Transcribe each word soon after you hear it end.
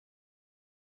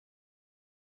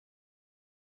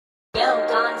Yo,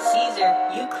 Don Caesar,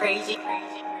 you crazy.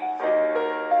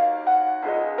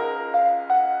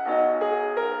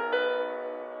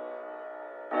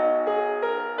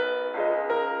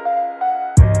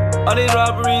 All these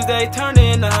robberies, they turn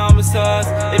into homicides.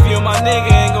 If you my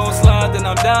nigga ain't gon' slide, then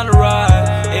I'm down to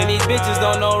ride. And these bitches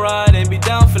don't know ride and be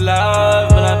down for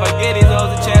life. But if I get these hoes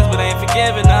a chance, but ain't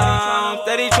forgiving them.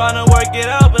 Steady tryna work it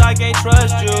out, but I can't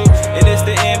trust you. And it's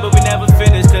the end, but we never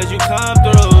finish, cause you come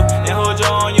through and hold you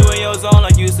on, you in your zone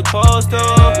like you supposed to.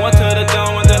 One to the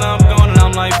dome and then I'm gone and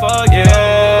I'm like, fuck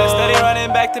yeah. Steady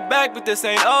running back to back, but this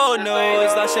ain't old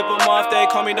news. I ship them off, they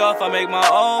call me Dolph, I make my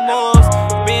own moves.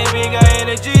 Being big, got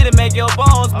energy to make your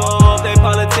bones move. They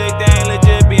politic, they ain't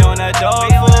legit, be on that dog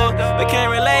food. But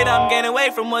can't relate, I'm getting away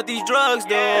from what these drugs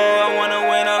do. I wanna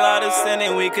win a lot of sin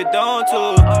and we condone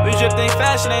too. We drip things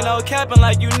fashion, ain't no capping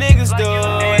like you niggas do.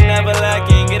 And never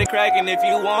lacking, get it cracking if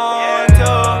you want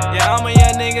to. Yeah, I'm a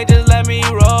young nigga, just let me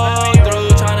roll through.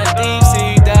 Tryna deep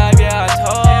sea dive, yeah,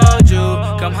 I told you.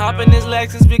 Come hop in this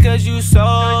Lexus because you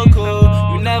so cool.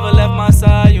 You never left my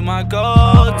side, you my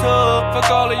go-to. Fuck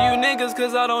all of you niggas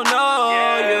cause I don't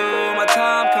know you. My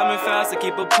time coming fast, I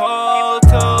keep a pole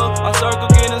too. My circle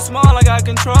getting small, I got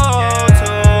control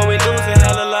too. We losing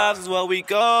hella lives is what we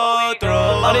go through.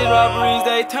 All these robberies,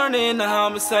 they turn into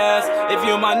homicides. If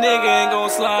you my nigga ain't gon'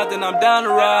 slide, then I'm down to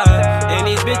ride. And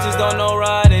these bitches don't know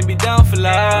ride and be down for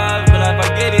life. But if I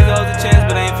get these hoes a chance,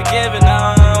 but ain't forgiving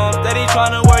them. Steady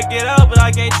tryna work it out, but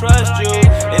I can't trust you.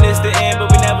 And it's the end,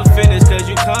 but we never finish, cause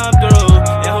you come through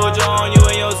and hold you on, you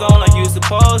in your zone like you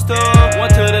supposed to. One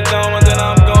to the dome and then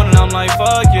I'm gone and I'm like,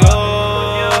 fuck you.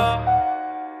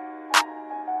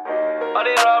 All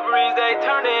these robberies, they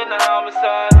turn into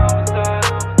homicides.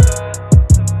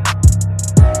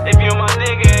 If you my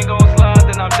nigga ain't gon' slide,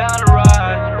 then I'm down to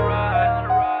ride.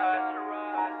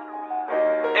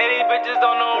 And these bitches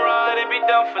don't know ride and be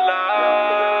down for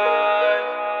life.